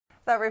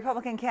The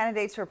Republican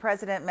candidates for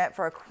president met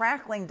for a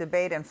crackling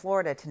debate in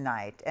Florida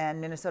tonight,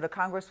 and Minnesota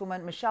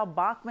Congresswoman Michelle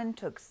Bachmann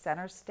took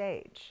center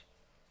stage.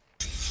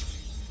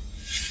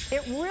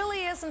 It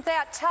really isn't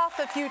that tough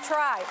if you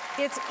try.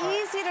 It's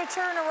easy to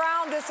turn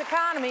around this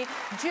economy.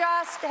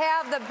 Just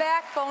have the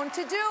backbone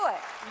to do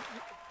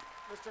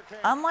it.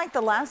 Unlike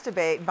the last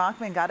debate,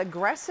 Bachmann got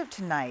aggressive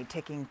tonight,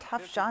 taking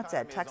tough shots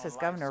at Texas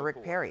Governor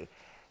Rick Perry.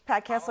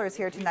 Pat Kessler is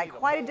here tonight.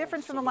 Quite a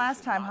difference from the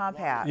last time, huh,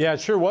 Pat? Yeah,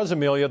 it sure was,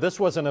 Amelia. This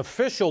was an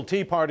official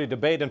Tea Party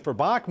debate, and for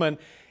Bachmann,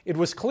 it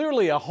was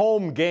clearly a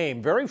home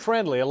game. Very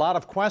friendly. A lot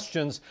of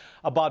questions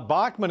about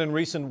Bachmann in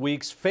recent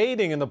weeks,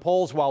 fading in the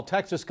polls while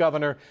Texas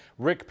Governor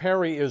Rick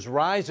Perry is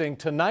rising.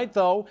 Tonight,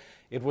 though,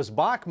 it was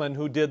Bachmann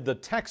who did the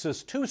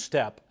Texas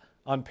two-step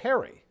on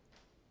Perry.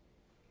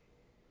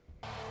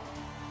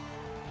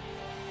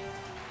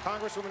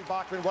 Congresswoman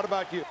Bachmann, what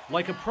about you?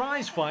 Like a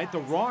prize fight,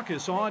 the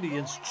raucous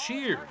audience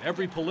cheered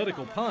every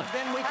political punch.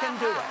 Then we can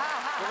do it.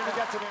 We're going to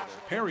get to that.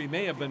 Perry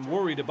may have been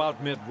worried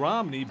about Mitt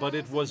Romney, but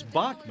it was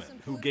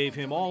Bachmann who gave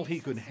him all he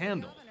could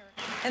handle.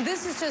 And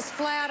this is just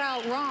flat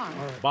out wrong.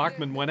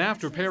 Bachmann went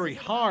after Perry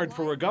hard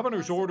for a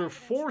governor's order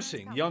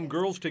forcing young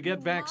girls to get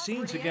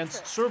vaccines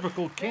against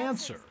cervical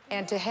cancer.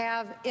 And to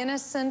have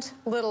innocent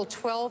little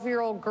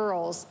 12-year-old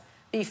girls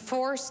be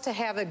forced to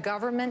have a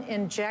government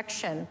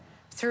injection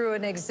through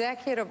an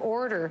executive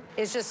order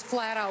is just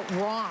flat out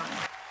wrong.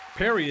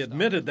 Perry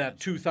admitted that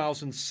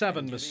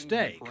 2007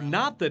 mistake,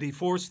 not that he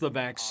forced the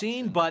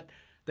vaccine, but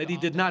that he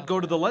did not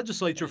go to the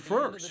legislature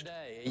first.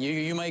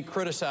 You may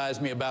criticize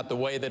me about the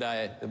way that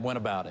I went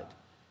about it,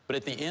 but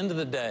at the end of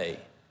the day,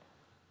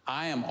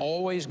 I am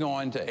always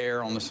going to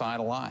err on the side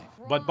of life.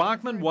 But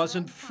Bachmann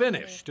wasn't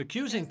finished,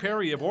 accusing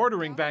Perry of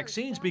ordering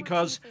vaccines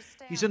because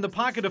he's in the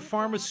pocket of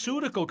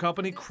pharmaceutical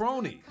company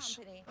cronies.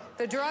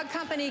 The drug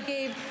company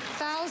gave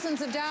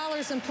thousands of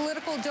dollars in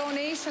political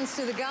donations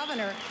to the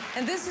governor,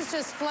 and this is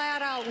just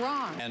flat out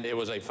wrong. And it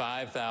was a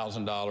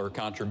 $5,000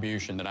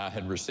 contribution that I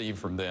had received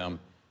from them.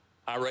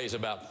 I raised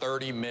about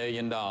 $30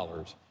 million.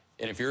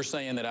 And if you're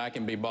saying that I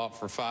can be bought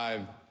for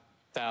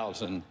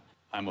 $5,000,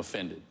 I'm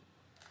offended.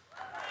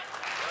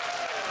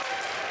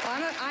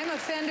 Well, I'm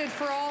offended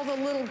for all the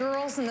little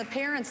girls and the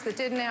parents that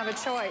didn't have a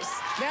choice.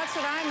 That's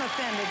what I'm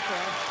offended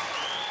for.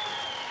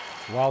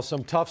 Well,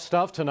 some tough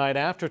stuff tonight.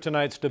 After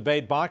tonight's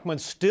debate, Bachmann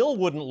still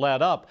wouldn't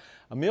let up.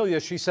 Amelia,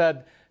 she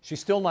said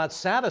she's still not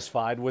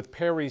satisfied with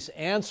Perry's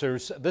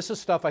answers. This is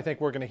stuff I think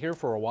we're going to hear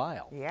for a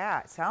while. Yeah,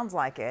 it sounds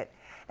like it.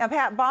 Now,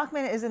 Pat,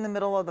 Bachmann is in the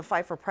middle of the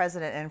fight for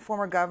president, and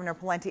former Governor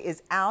Pawlenty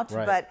is out,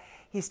 right, but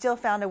he still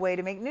found a way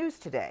to make news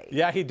today.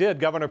 Yeah, he did.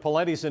 Governor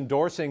Pawlenty's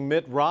endorsing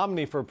Mitt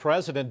Romney for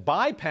president,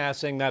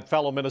 bypassing that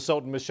fellow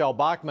Minnesotan Michelle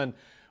Bachmann,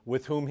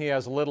 with whom he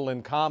has little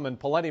in common.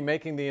 Pawlenty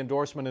making the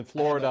endorsement in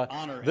Florida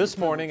this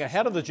morning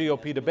ahead of the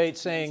GOP debate,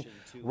 saying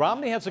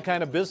Romney has the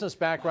kind of business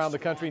background the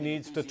country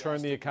needs to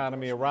turn the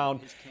economy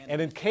around.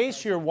 And in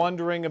case you're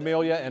wondering,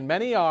 Amelia, and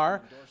many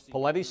are,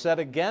 Pawlenty said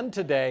again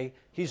today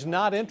he's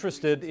not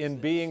interested in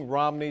being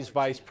Romney's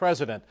vice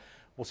president.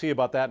 We'll see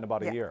about that in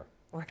about a year.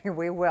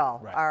 We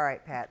will. Right. All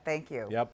right, Pat. Thank you. Yep.